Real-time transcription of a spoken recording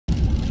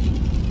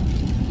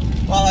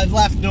Well, I've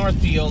left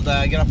Northfield.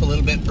 I got up a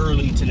little bit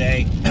early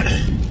today.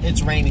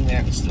 It's raining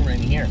there. It's still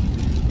raining here.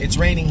 It's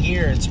raining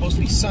here. It's supposed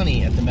to be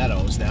sunny at the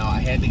Meadows. Now, I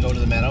had to go to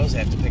the Meadows.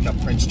 I have to pick up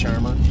Prince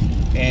Charmer.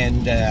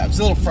 And I was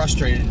a little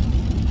frustrated.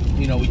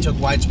 You know, we took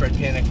Widespread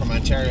Panic from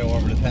Ontario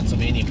over to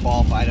Pennsylvania,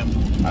 qualified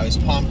him. I was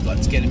pumped.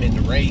 Let's get him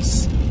into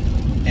race.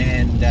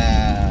 And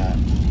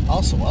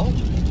also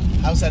eligible.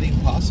 How's that even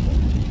possible?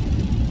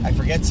 I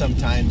forget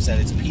sometimes that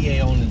it's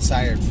PA owned and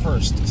sired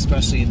first,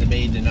 especially in the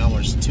maiden and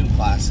hours 2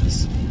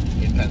 classes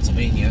in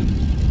Pennsylvania.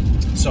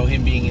 So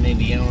him being an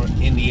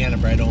Indiana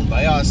bred owned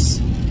by us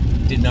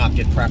did not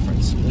get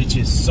preference, which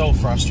is so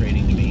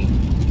frustrating to me.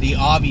 The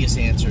obvious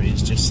answer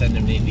is just send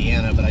him to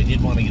Indiana, but I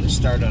did want to get a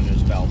start under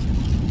his belt.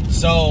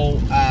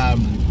 So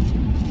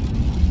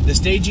the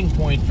staging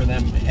point for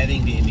them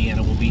heading to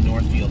Indiana will be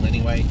Northfield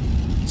anyway.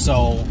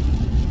 So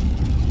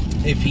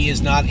if he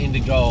is not in to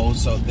go,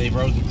 so they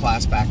wrote the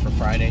class back for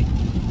Friday.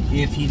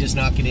 If he does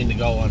not get in to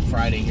go on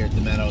Friday here at the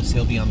Meadows,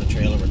 he'll be on the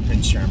trailer with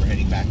Prince Charmer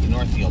heading back to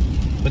Northfield.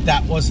 But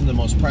that wasn't the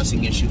most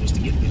pressing issue.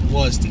 It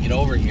was to get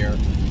over here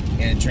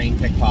and train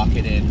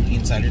pickpocket and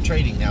insider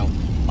trading. Now,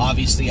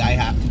 obviously, I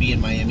have to be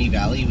in Miami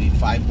Valley. We have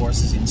 5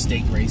 horses in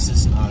stake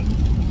races on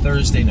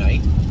Thursday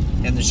night,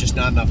 and there's just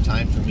not enough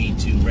time for me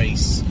to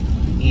race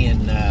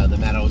in the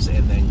Meadows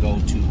and then go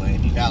to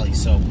Miami Valley.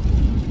 So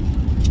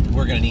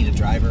we're going to need a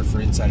driver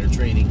for insider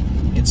trading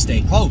and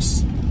stay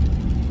close.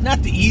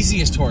 Not the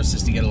easiest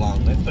horses to get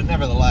along with, but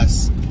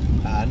nevertheless,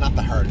 not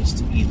the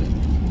hardest either.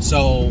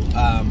 So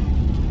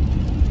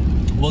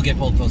we'll get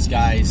both those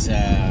guys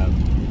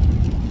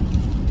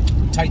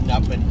tightened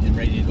up and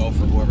ready to go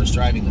for whoever's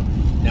driving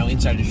them. Now,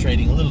 insider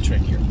trading, a little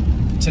trickier.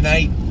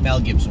 Tonight, Mel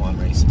Gibbs won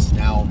races.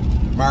 Now,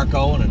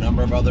 Marco and a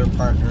number of other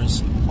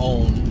partners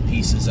own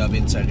pieces of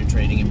insider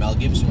trading, and Mel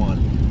Gibbs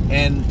won.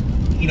 And,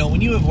 you know,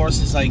 when you have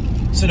horses like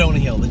Sedona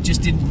Hill that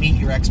just didn't meet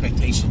your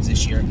expectations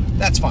this year,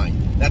 that's fine.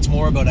 That's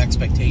more about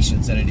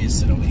expectations than it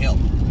is Sedona Hill.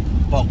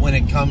 But when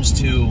it comes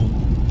to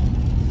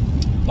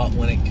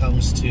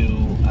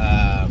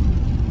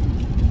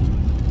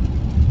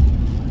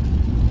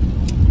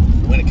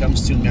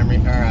memory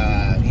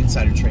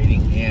insider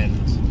trading and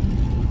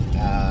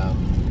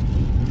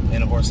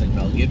a horse like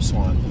Mel Gibbs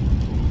won,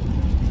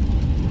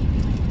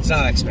 it's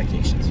not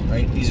expectations,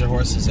 right? These are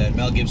horses that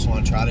Mel Gibbs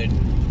won, trotted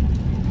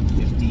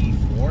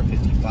 54,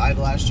 55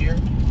 last year.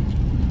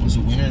 Was a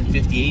winner in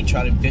 58,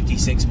 trotted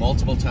 56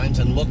 multiple times,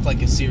 and looked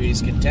like a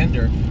serious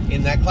contender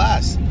in that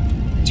class.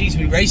 Geez,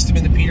 we raced him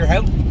in the Peter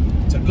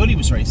Houghton. It's how good he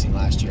was racing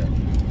last year.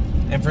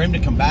 And for him to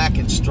come back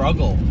and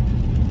struggle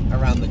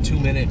around the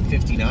 2-minute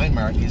 59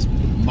 mark is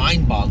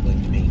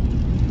mind-boggling to me.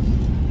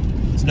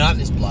 It's not in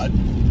his blood.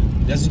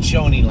 He doesn't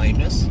show any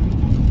lameness.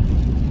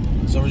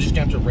 So we're just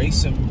going to have to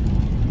race him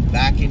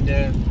back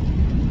into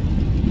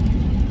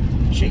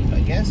shape, I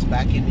guess.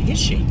 Back into his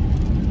shape.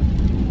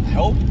 I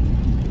hope.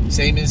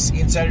 Same as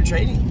insider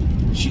trading.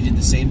 She did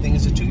the same thing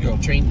as a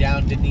 2-year-old. Trained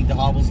down, didn't need the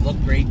hobbles,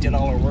 looked great, did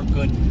all her work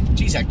good.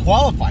 Geez, I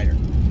qualified her.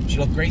 She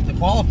looked great in the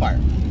qualifier.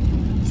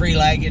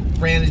 Free-legged,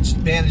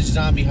 bandages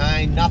on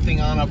behind, nothing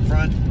on up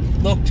front.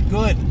 Looked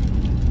good.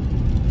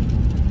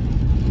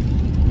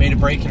 Made a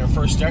break in her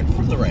first start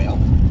from the rail,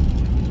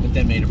 but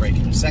then made a break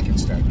in her second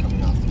start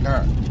coming off the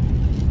car.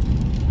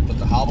 Put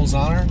the hobbles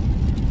on her.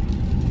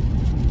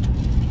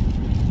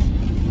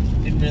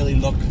 Didn't really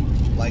look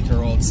like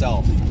her old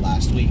self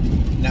last week.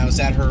 Now, is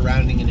that her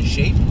rounding into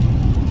shape?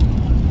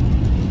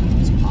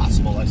 It's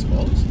possible, I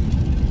suppose.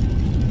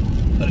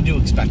 But I do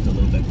expect a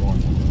little bit more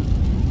from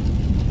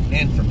her.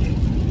 And from him.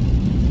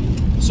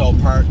 So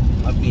part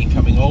of me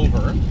coming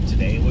over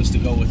today was to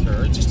go with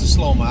her. Just a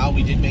slow mile.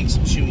 We did make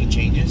some shoeing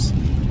changes.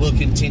 We'll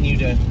continue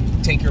to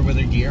tinker with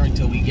her gear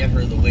until we get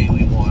her the way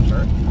we want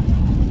her.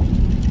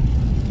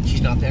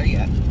 She's not there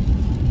yet.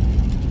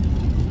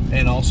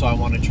 And also, I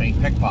want to train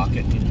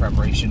pickpocket in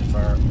preparation of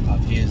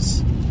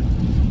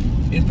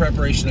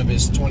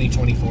his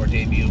 2024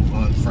 debut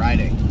on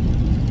Friday.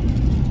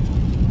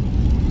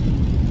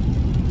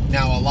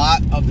 Now, a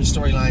lot of the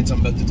storylines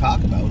I'm about to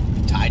talk about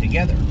tie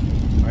together,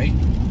 right?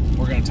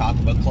 We're going to talk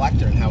about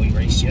Collector and how he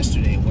raced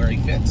yesterday and where he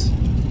fits.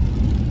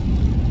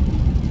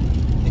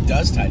 It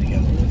does tie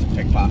together with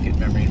pickpocket,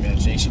 memory, and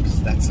imagination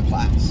because that's the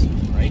class,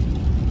 right?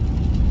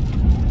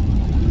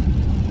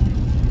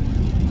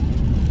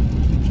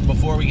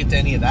 Before we get to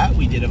any of that,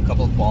 we did a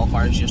couple of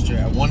qualifiers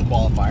yesterday. One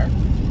qualifier.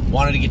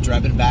 Wanted to get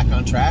Drebin back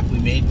on track.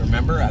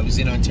 Remember, I was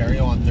in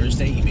Ontario on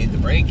Thursday. He made the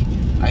break.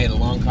 I had a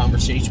long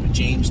conversation with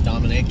James,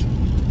 Dominic,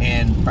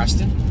 and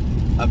Preston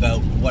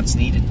about what's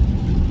needed,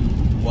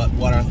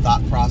 what our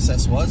thought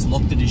process was.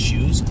 Looked at his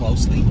shoes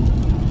closely.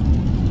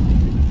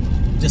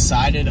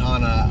 Decided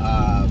on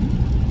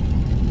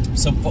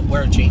some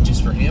footwear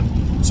changes for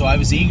him. So I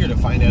was eager to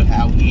find out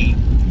how he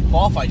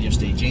qualified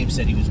yesterday. James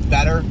said he was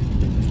better.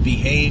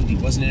 Behaved, he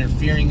wasn't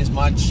interfering as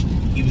much,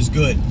 he was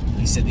good.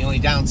 He said the only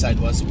downside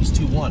was it was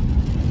 2-1.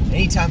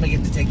 Anytime I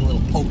get to take a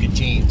little poke at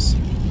James,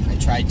 I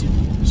tried to,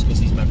 just because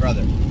he's my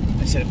brother.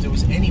 I said if there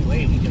was any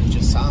way we could have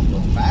just saw him go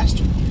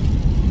faster,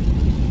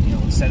 you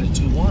know, instead of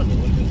 2-1, it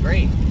would have been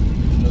great.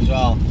 He goes,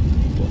 well,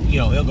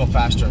 he'll go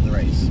faster in the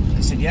race.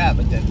 I said, yeah,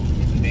 but then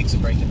if he makes a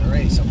break in the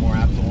race, I'm more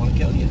apt to want to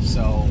kill you.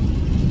 So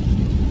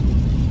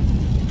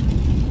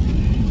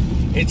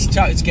it's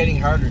tough. It's getting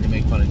harder to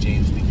make fun of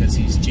James because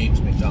he's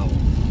James McDonald.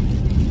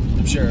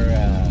 I'm sure,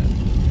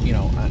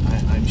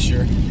 I'm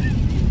sure.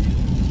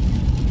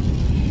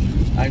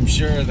 I'm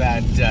sure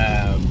that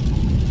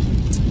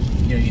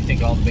you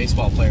think all the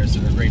baseball players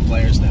are great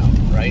players now,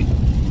 right?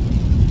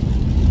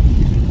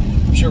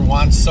 I'm sure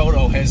Juan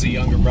Soto has a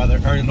younger brother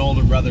or an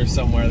older brother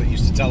somewhere that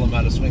used to tell him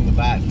how to swing the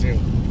bat too.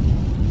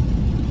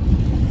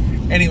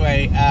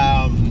 Anyway,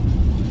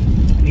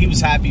 he was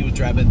happy with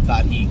Drebin,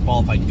 thought he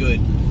qualified good,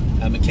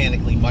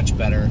 mechanically much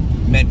better,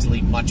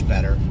 mentally much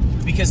better,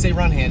 because they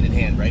run hand in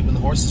hand, right? When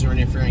the horses are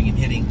interfering and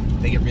hitting,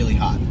 they get really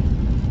hot.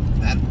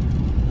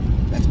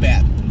 That's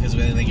bad, because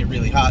when they get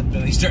really hot,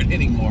 then they start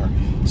hitting more.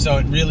 So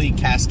it really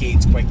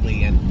cascades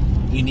quickly,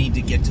 and you need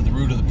to get to the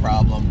root of the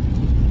problem,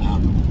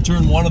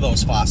 turn one of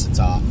those faucets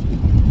off,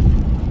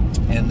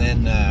 and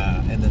then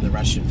the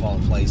rest should fall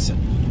in place. And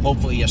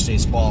hopefully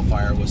yesterday's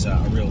qualifier was a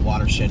real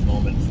watershed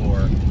moment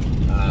for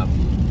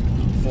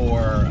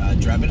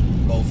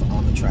Drebin, both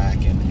on the track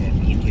and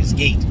in his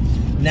gait.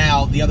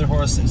 Now, the other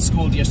horse that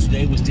schooled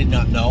yesterday was Did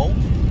Not Know.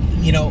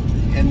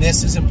 And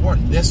this is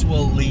important. This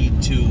will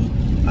lead to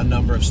a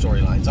number of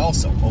storylines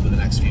also over the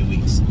next few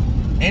weeks.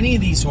 Any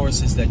of these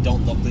horses that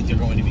don't look like they're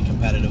going to be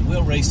competitive,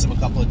 we'll race them a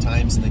couple of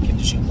times in the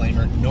condition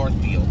claimer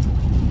Northfield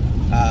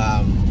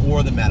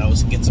or the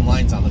Meadows and get some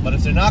lines on them. But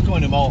if they're not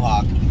going to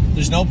Mohawk,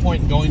 there's no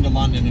point in going to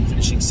London and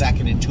finishing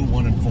second in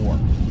 2-1-4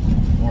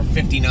 or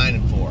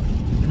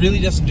 59-4. It really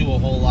doesn't do a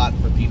whole lot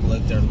for people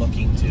out there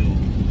looking to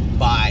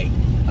buy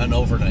an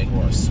overnight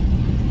horse.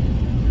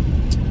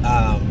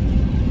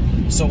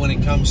 So when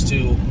it comes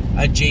to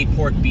a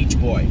J-Port Beach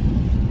Boy,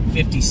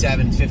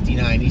 57,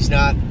 59, he's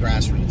not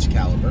grassroots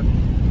caliber.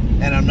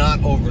 And I'm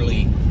not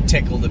overly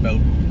tickled about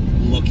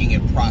looking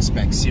at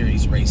Prospect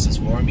Series races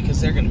for him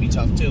because they're going to be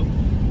tough too.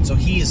 So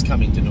he is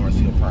coming to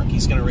Northfield Park.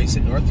 He's going to race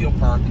at Northfield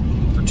Park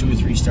for 2 or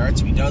 3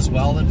 starts. If he does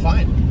well, then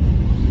fine.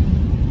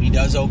 If he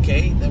does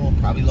okay, then we'll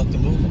probably look to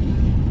move him.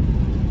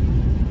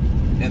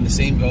 And the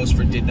same goes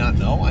for Did Not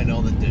Know. I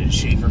know that the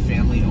Schaefer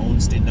family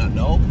owns Did Not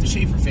Know, but the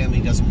Schaefer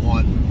family doesn't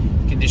want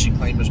condition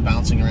claimers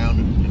bouncing around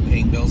and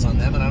paying bills on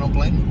them, and I don't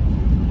blame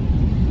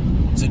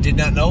them. So Did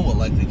Not Know will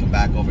likely come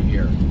back over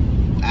here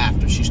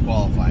after she's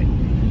qualified.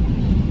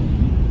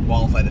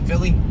 Qualify the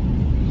filly,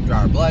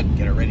 draw her blood,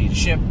 get her ready to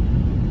ship.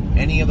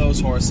 Any of those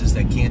horses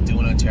that can't do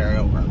in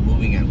Ontario are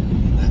moving out,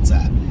 and that's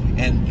that.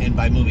 And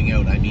by moving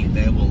out, I mean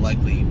they will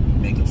likely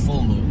make a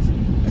full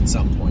move at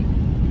some point.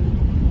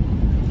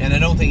 And I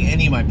don't think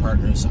any of my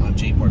partners on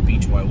J-Port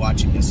Beach Boy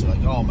watching this are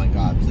like, oh my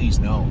God, please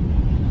no.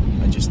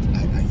 I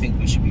think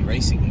we should be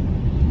racing him.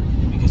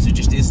 Because there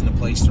just isn't a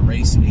place to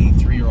race a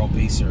 3-year-old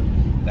pacer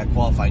that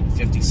qualified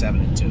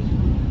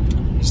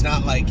 57-2. It's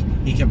not like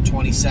he kept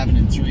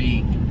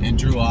 27-3 and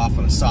drew off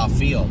on a soft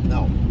field.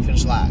 No, he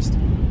finished last.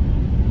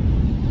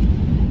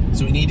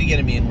 So we need to get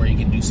him in where he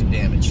can do some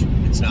damage.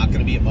 It's not going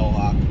to be at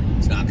Mohawk.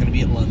 It's not going to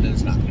be at London.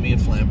 It's not going to be at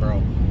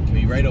Flamborough. It can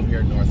be right over here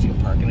at Northfield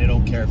Park, and I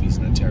don't care if he's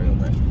an Ontario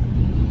bred.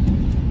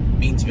 It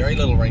means very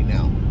little right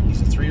now.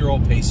 He's a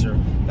 3-year-old pacer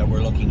that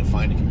we're looking to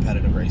find a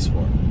competitive race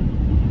for.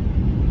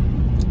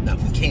 Now,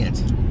 if we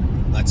can't,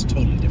 that's a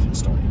totally different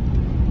story.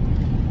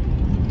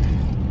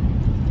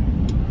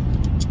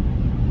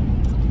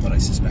 But I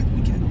suspect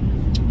we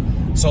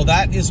can. So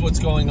that is what's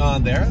going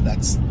on there.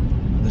 That's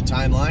the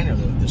timeline or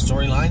the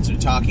storylines. We're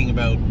talking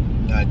about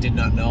Did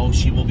Not Know.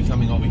 She will be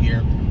coming over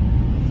here.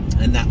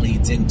 And that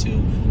leads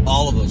into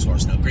all of those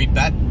horses. Now, Great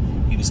Bet,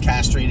 he was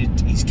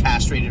castrated. He's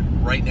castrated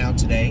right now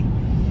today.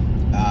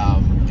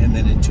 And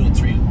then in 2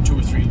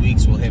 or 3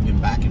 weeks, we'll have him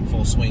back in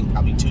full swing,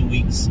 probably 2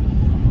 weeks,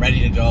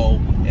 ready to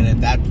go. And at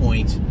that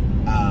point,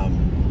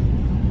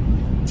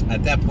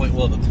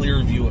 we'll have a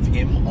clearer view of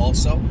him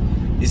also.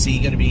 Is he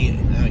going to be,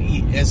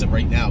 as of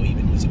right now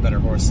even, he's a better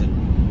horse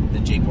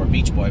than J-Port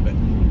Beach Boy, but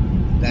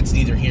that's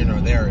neither here nor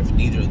there if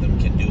neither of them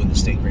can do in the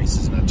state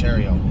races in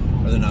Ontario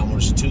or the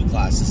non-Motor 2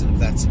 classes. And if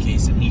that's the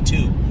case, then he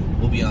too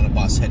will be on a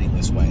bus heading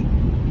this way.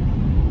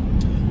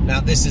 Now,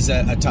 this is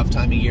a tough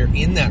time of year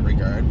in that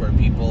regard where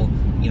people,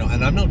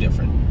 and I'm no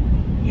different.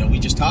 We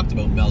just talked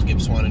about Mel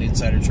Gibbs wanted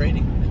insider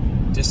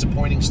trading.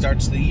 Disappointing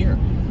starts to the year.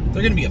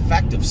 They're going to be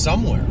effective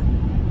somewhere,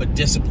 but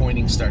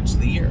disappointing starts to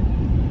the year.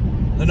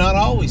 They're not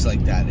always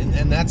like that.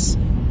 And that's,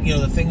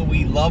 the thing that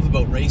we love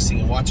about racing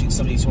and watching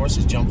some of these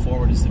horses jump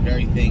forward is the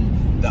very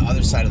thing, the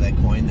other side of that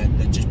coin,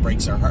 that just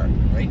breaks our heart,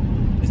 right?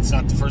 It's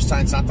not the first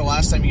time, it's not the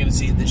last time you're going to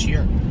see it this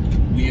year.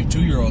 We have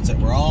 2-year-olds that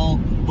we're all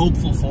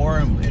hopeful for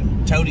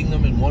and touting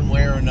them in one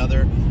way or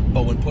another,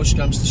 but when push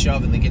comes to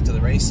shove and they get to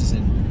the races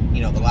in,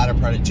 the latter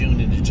part of June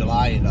into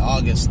July into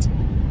August,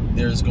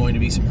 there's going to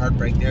be some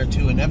heartbreak there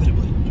too,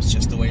 inevitably. It's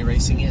just the way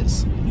racing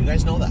is. You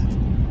guys know that.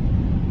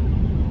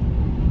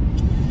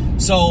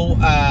 So,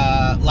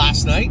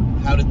 last night,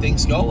 how did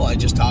things go? Well, I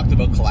just talked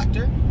about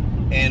Collector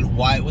and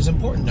why it was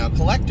important. Now,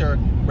 Collector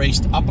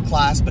raced up a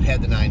class but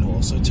had the 9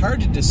 hole, so it's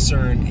hard to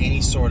discern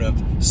any sort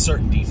of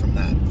certainty from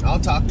that. I'll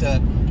talk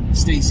to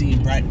Stacy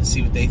and Brett and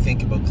see what they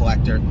think about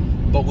Collector.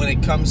 But when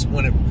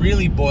it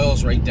really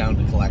boils right down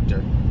to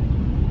Collector,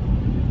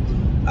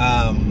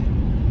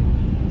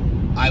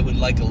 I would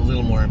like a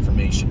little more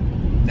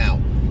information. Now,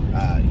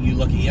 you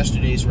look at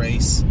yesterday's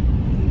race.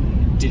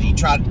 Can he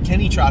trot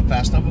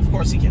fast enough? Of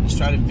course he can. He's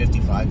trotted in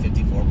 55,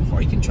 54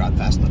 before. He can trot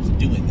fast enough to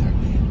do in there.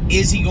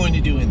 Is he going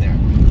to do in there?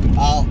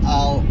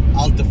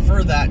 I'll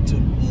defer that to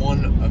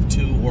one of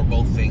two or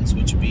both things,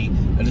 which would be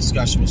a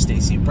discussion with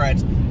Stacy and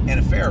Brett and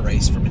a fair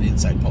race from an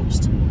inside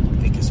post. I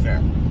think is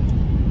fair.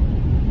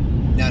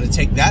 Now, to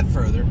take that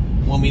further,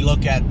 when we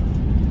look at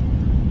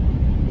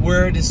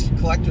where does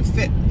Collector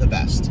fit the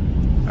best?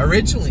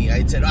 Originally,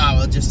 I'd said,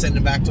 I'll just send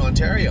him back to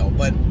Ontario,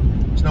 but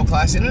there's no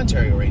class in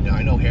Ontario right now.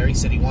 I know Harry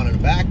said he wanted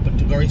him back, but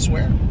to Gory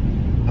swear,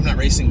 I'm not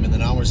racing him in the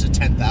numbers of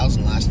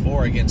 10,000 last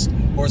four against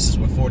horses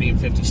with 40 and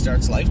 50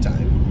 starts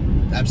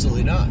lifetime.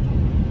 Absolutely not.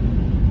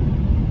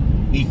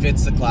 He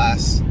fits the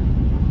class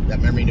that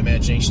Memory and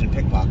Imagination and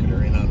Pickpocket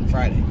are in on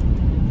Friday.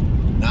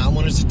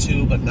 Non-winners a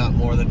 2, but not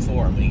more than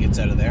 4. When he gets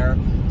out of there,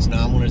 it's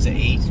non-winners a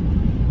 8.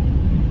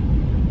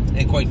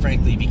 And quite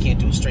frankly, if he can't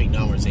do a straight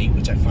non-winners 8,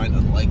 which I find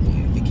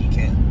unlikely, I think he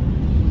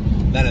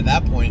can, then at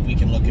that point we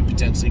can look at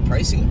potentially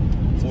pricing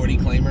him. 40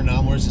 claimer,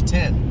 non-winners a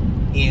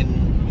 10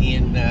 in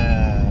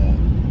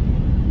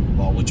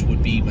well, which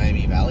would be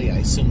Miami Valley. I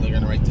assume they're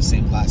going to write the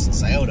same class in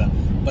Scioto,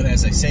 but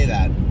as I say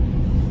that,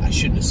 I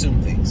shouldn't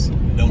assume things. I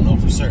don't know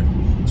for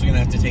certain. So we're going to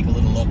have to take a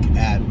little look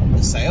at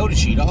the Scioto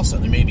sheet also.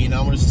 There may be a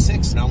non-winners a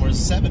 6, non-winners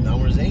a 7,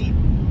 non-winners a 8,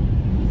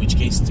 in which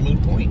case it's a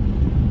moot point.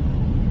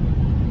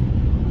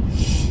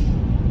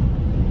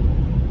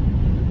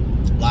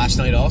 Last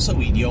night also,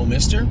 we had Yo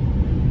Mister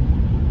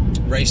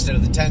raced out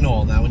of the 10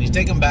 hole. Now, when you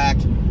take him back,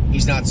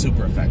 he's not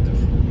super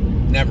effective.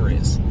 Never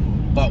is.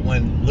 But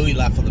when Louis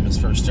left with him his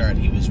first start,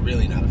 he was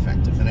really not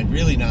effective. And I'd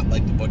really not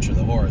like to butcher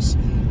the horse.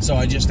 So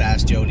I just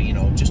asked Joe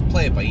to, just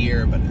play it by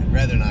ear, but I'd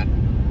rather not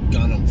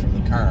gun him from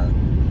the car,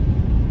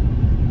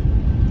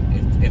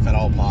 if at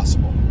all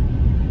possible.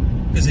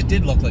 Because it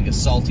did look like a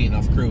salty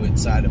enough crew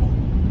inside of him.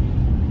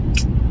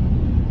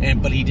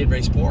 But he did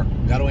race poor.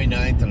 Got away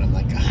 9th, and I'm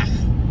like,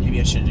 maybe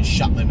I should have just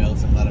shut my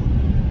mouth and let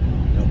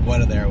him, go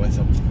out of there with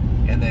him.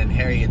 And then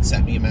Harry had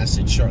sent me a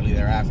message shortly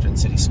thereafter and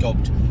said he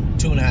scoped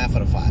 2.5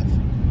 out of 5.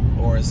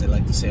 Or as they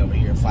like to say over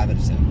here, 5 out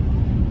of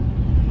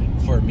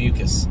 10 for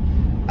mucus.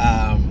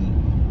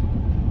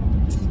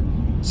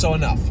 So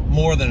enough,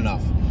 more than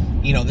enough.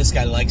 This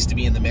guy likes to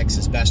be in the mix.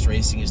 His best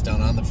racing is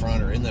done on the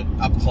front or in the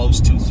up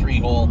close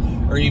 2-3 hole,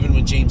 or even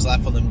when James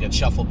left with him, got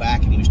shuffled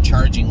back and he was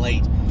charging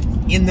late,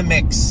 in the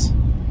mix.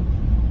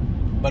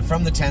 But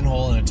from the 10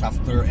 hole in a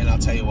tough clear, and I'll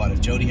tell you what,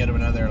 if Jody had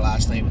been out there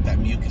last night with that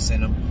mucus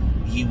in him,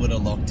 he would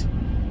have looked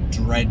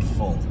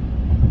dreadful.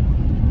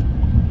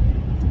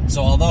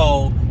 So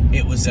although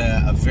it was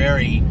a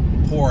very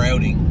poor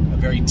outing, a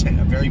very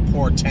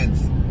poor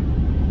 10th,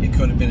 it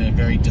could have been a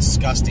very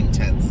disgusting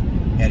 10th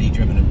had he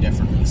driven him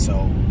differently.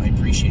 So I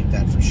appreciate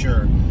that for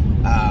sure.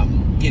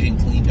 Get him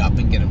cleaned up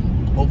and get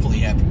him, hopefully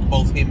have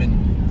both him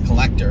and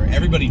Collector.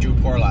 Everybody drew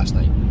poor last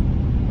night,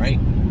 right?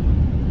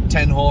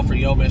 10 hole for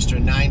Yo Mister,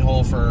 9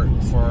 hole for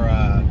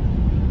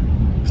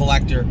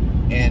Collector,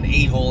 and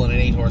 8 hole in an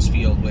 8-horse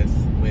field with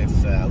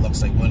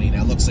Looks Like Money.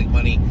 Now, Looks Like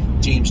Money,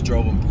 James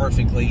drove him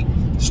perfectly,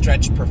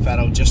 stretched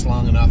Perfetto just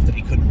long enough that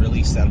he couldn't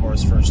release that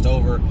horse first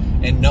over,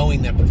 and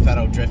knowing that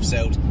Perfetto drifts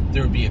out,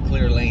 there would be a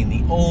clear lane.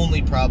 The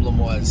only problem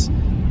was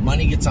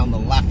Money gets on the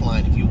left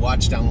line. If you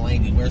watch down the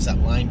lane, he wears that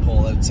line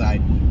pole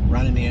outside,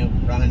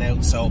 running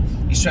out. So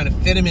he's trying to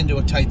fit him into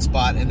a tight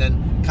spot and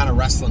then kind of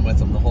wrestling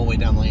with him the whole way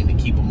down the lane to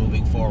keep him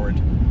moving forward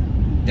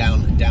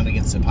down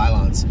against the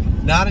pylons.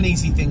 Not an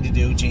easy thing to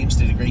do. James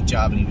did a great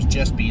job, and he was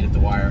just beat at the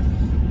wire,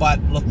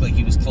 but looked like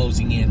he was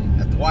closing in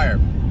at the wire.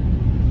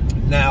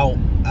 Now,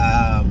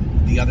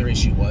 the other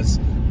issue was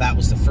that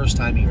was the first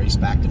time he raced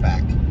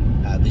back-to-back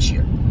this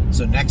year.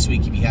 So next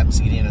week, if he happens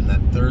to get in on that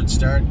 3rd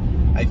start,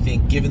 I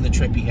think given the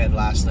trip he had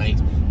last night,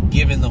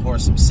 given the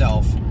horse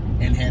himself,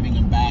 and having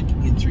him back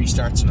in 3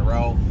 starts in a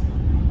row,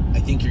 I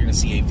think you're going to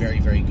see a very,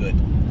 very good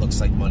Looks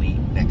Like Money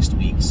next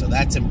week. So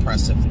that's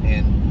impressive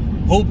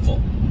and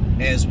hopeful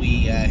as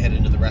we head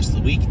into the rest of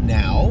the week.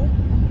 Now,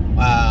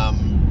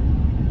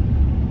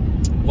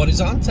 what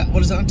is on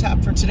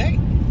tap for today?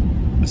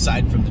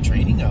 Aside from the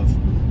training of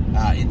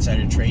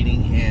insider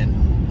trading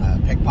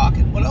and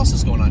Pickpocket, what else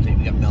is going on today?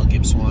 We got Mel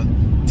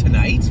Gibbswan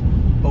tonight,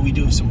 but we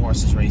do have some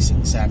horses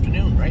racing this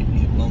afternoon, right? We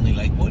have Lonely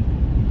Lakewood.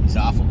 He's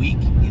off a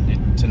week into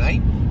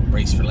tonight.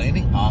 Brace for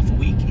Landing, off a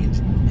week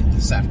into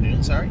this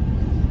afternoon, sorry.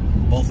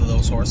 Both of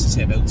those horses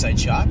have outside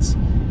shots.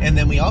 And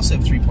then we also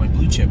have 3 Point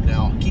Blue Chip.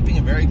 Now, keeping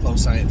a very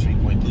close eye on 3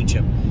 Point Blue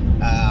Chip,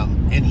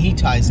 and he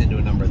ties into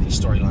a number of these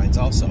storylines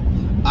also.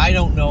 I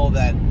don't know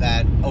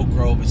that Oak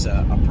Grove is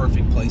a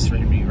perfect place for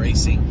him to be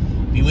racing.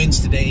 If he wins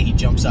today, he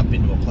jumps up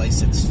into a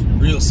place that's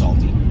real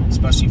salty,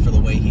 especially for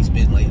the way he's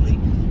been lately.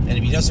 And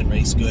if he doesn't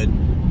race good,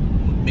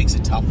 it makes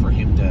it tough for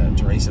him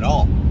to race at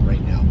all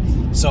right now.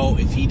 So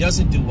if he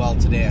doesn't do well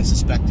today, I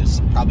suspect there's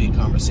probably a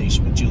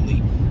conversation with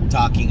Julie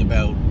talking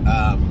about...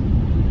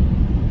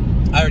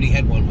 I already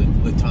had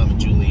one with Tom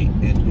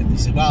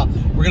said, well,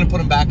 we're going to put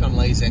him back on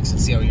Lasix and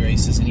see how he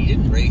races. And he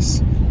didn't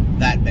race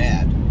that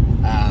bad.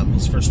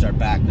 His first start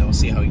back. Now we'll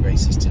see how he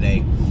races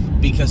today,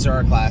 because there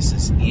are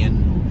classes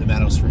in the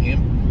Meadows for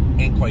him.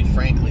 And quite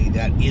frankly,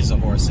 that is a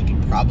horse that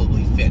could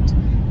probably fit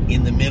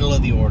in the middle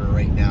of the order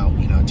right now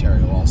in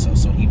Ontario also.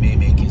 So he may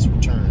make his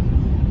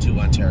return to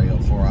Ontario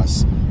for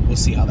us. We'll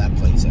see how that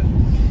plays out.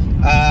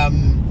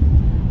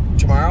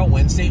 Tomorrow,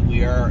 Wednesday,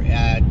 we are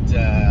at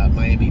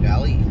Miami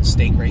Valley in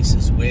stake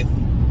races with,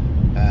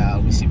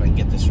 let me see if I can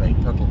get this right,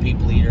 Purple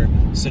People Eater.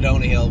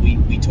 Sedona Hill,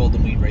 we told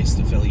them we'd race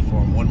the filly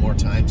for him one more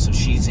time, so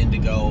she's in to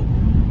go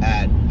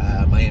at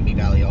Miami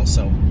Valley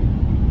also.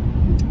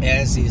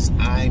 As is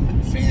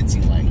I'm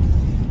Fancy Light.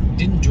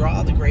 Didn't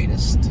draw the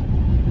greatest,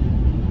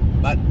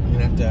 but we're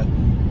going to have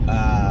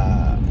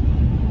to,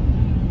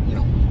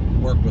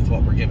 work with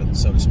what we're given,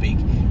 so to speak.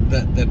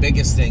 The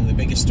biggest thing, the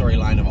biggest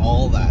storyline of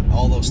all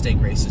those stake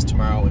races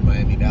tomorrow in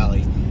Miami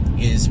Valley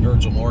is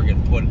Virgil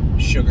Morgan put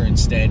Sugar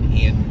Instead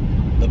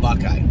in the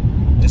Buckeye.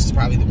 This is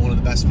probably one of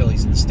the best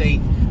fillies in the state.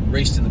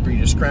 Raced in the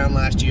Breeders' Crown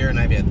last year, and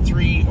I've had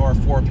 3 or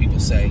 4 people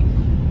say,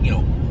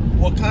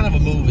 what kind of a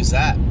move is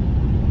that?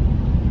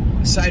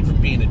 Aside from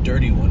being a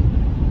dirty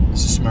one,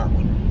 it's a smart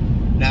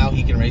one. Now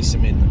he can race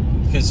them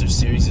in, because their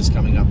series is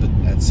coming up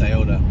at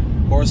Scioto,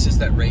 horses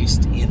that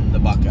raced in the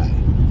Buckeye.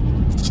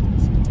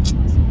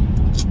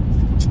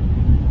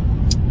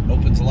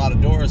 Opens a lot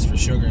of doors for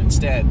Sugar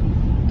Instead.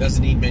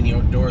 Doesn't need many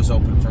doors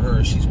open for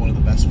her. She's one of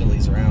the best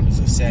fillies around, as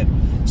I said.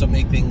 So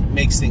it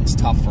makes things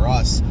tough for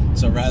us.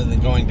 So rather than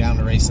going down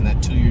to race in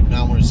that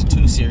Non-Winners of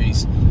 2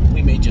 series,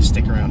 we may just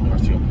stick around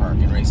Northfield Park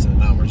and race in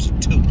the Non-Winners of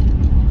 2.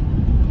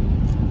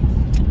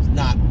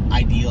 Not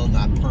ideal,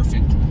 not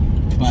perfect,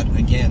 but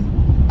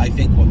again, I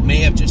think what may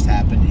have just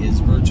happened is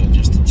Virgil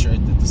just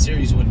ensured that the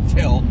series wouldn't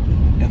fill,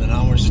 and the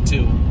Non-Winners of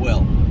 2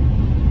 will.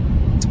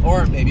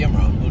 Or maybe I'm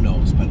wrong, who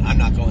knows, but I'm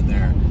not going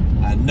there,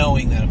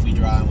 knowing that if we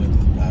draw with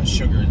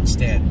Sugar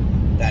Instead,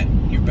 that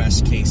your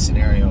best case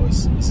scenario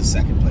is a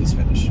second place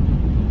finish.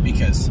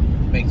 Because,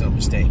 make no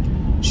mistake,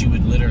 she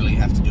would literally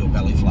have to do a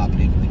belly flop at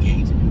even the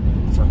gate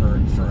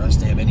for us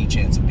to have any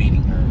chance of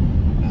beating her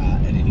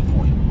at any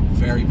point.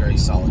 Very, very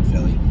solid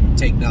filly.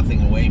 Take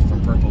nothing away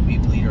from Purple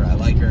People Eater. I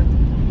like her.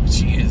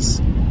 She is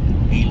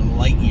a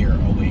light year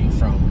away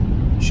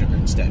from Sugar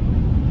Instead.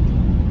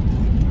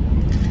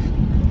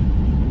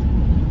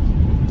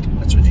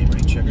 That's her name,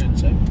 right? Sugar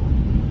Instead?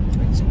 I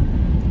think so.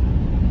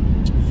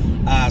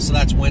 So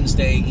that's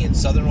Wednesday in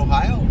Southern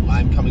Ohio.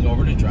 I'm coming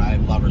over to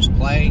drive Lover's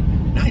Play.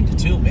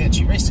 9-2, man,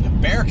 she raced like a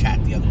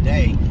Bearcat the other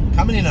day.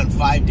 Coming in on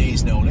 5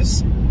 days'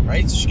 notice,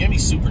 right? So she's going to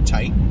be super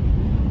tight.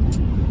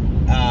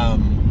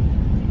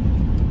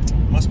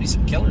 Must be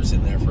some killers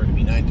in there for her to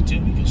be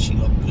 9-2 because she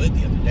looked good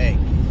the other day.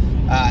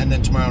 And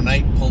then tomorrow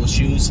night, Pull the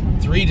Shoes,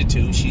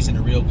 3-2. She's in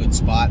a real good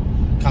spot,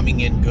 coming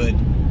in good.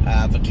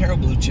 Vaquero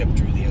Blue Chip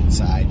drew the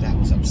outside. That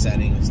was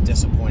upsetting. I was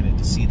disappointed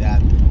to see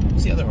that.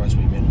 Who's the other horse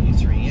we've been? We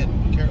 3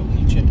 in. Vaquero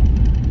Blue Chip.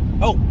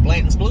 Oh,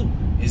 Blanton's Blue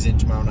is in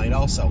tomorrow night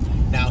also.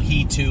 Now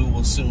he too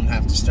will soon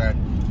have to start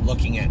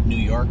looking at New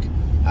York.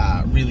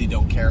 Really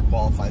don't care,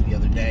 qualified the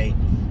other day.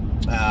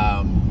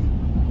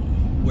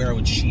 Where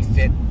would she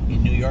fit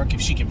in New York?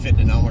 If she can fit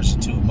in an Non-Winners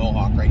of 2 at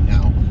Mohawk right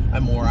now,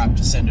 I'm more apt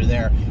to send her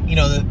there.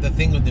 The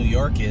thing with New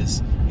York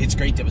is it's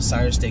great to have a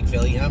sire stake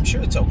filly, and I'm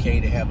sure it's okay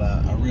to have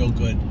a real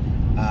good,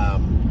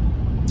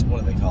 what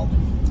do they call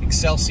them?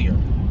 Excelsior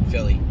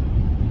filly.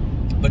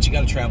 But you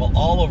got to travel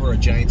all over a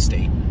giant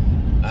state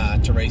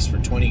to race for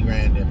 20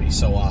 grand every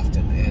so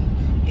often,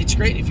 and it's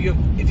great if you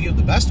have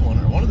the best one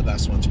or one of the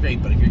best ones,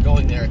 great. But if you're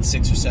going there at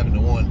 6 or 7 to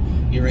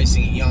 1, you're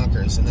racing at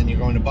Yonkers, and then you're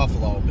going to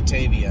Buffalo,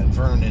 Batavia, and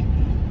Vernon,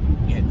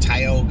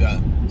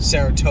 Tioga,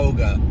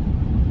 Saratoga,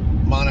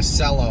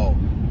 Monticello.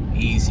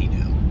 Easy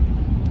now.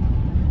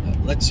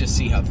 Let's just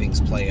see how things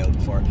play out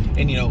for.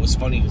 And it was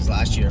funny because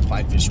last year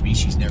Five Fish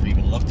Species never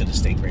even looked at a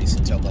stake race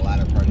until the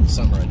latter part of the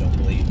summer, I don't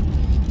believe.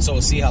 So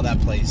we'll see how that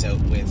plays out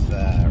with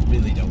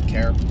Really Don't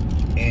Care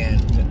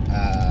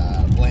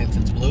and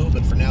Blanton's Blue.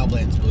 But for now,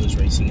 Blanton's Blue is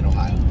racing in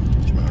Ohio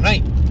tomorrow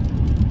night.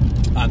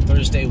 On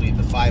Thursday, we have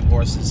the 5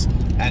 horses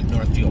at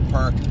Northfield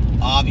Park.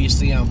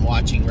 Obviously, I'm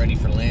watching Ready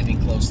for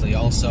Landing closely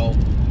also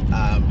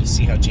to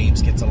see how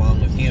James gets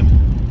along with him.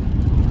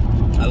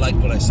 I like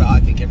what I saw. I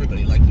think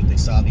everybody liked what they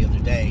saw the other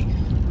day.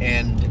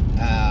 And,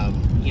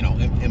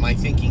 am I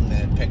thinking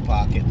that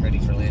Pickpocket and Ready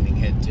for Landing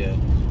head to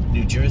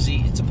New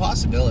Jersey? It's a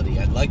possibility.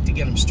 I'd like to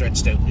get him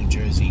stretched out in New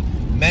Jersey.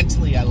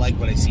 Mentally, I like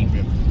what I see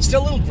from him.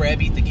 Still a little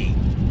grabby at the gate.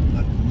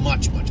 But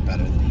much, much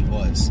better than he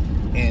was.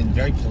 And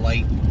very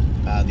polite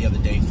the other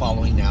day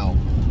following. Now,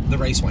 the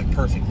race went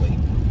perfectly.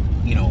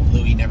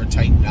 Louis never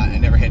tightened. I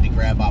never had to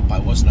grab up. I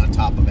wasn't on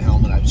top of a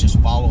helmet. I was just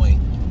following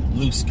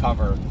loose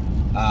cover.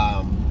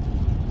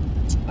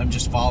 I'm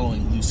just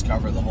following loose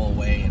cover the whole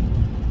way, and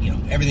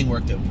everything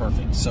worked out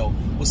perfect. So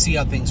we'll see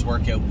how things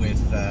work out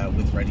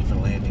with Ready for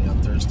Landing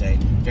on Thursday.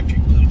 Victory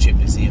Blue Chip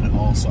is in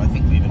also. I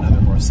think we have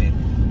another horse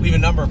in. We have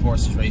a number of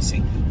horses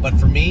racing, but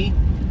for me,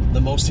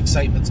 the most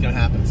excitement's going to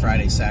happen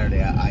Friday,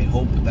 Saturday. I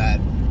hope that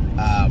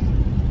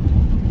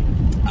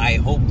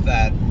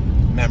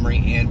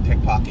Memory and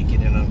Pickpocket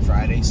get in on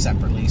Friday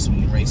separately, so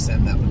we can race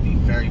them. That would be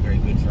very, very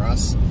good for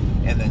us.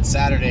 And then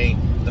Saturday,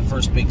 the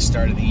first big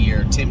start of the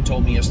year. Tim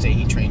told me yesterday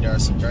he trained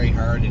Arson very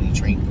hard, and he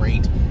trained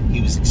great.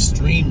 He was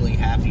extremely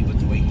happy with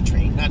the way he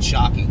trained. Not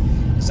shocking,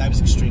 because I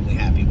was extremely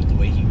happy with the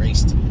way he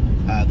raced,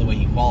 the way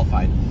he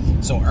qualified.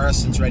 So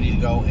Arson's ready to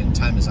go, and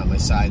time is on my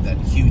side. That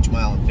huge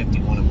mile in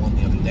 51 and 1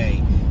 the other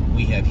day,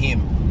 we have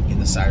him in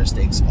the Sire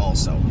Stakes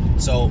also.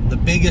 So the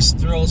biggest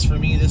thrills for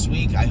me this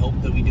week, I hope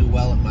that we do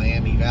well at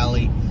Miami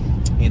Valley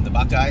in the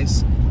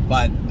Buckeyes,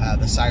 but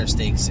the Sire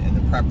Stakes and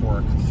the prep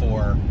work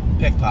for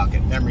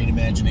Pickpocket, Memory and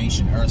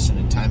Imagination, Arson,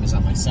 and Time is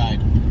on my side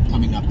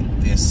coming up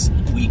this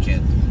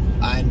weekend.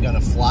 I'm going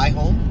to fly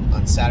home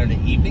on Saturday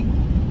evening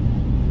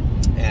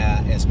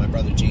as my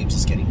brother James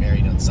is getting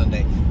married on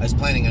Sunday. I was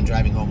planning on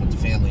driving home with the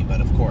family,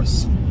 but of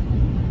course,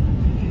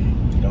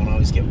 you don't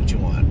always get what you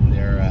want.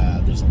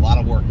 There's a lot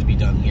of work to be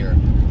done here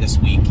this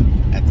week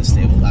at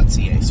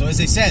thestable.ca. So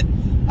as I said,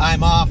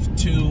 I'm off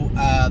to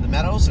the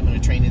Meadows. I'm going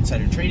to train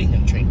Insider Trading. I'm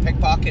going to train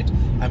Pickpocket.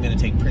 I'm going to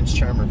take Prince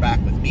Charmer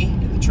back with me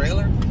in the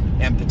trailer,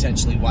 and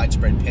potentially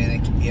Widespread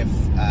Panic if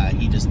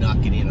he does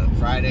not get in on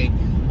Friday.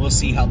 We'll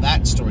see how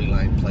that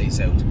storyline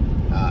plays out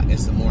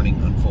as the morning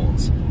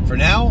unfolds. For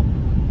now,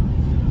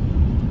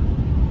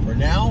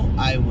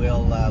 I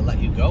will let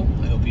you go.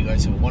 I hope you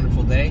guys have a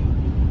wonderful day,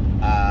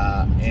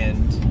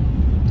 and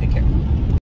take care.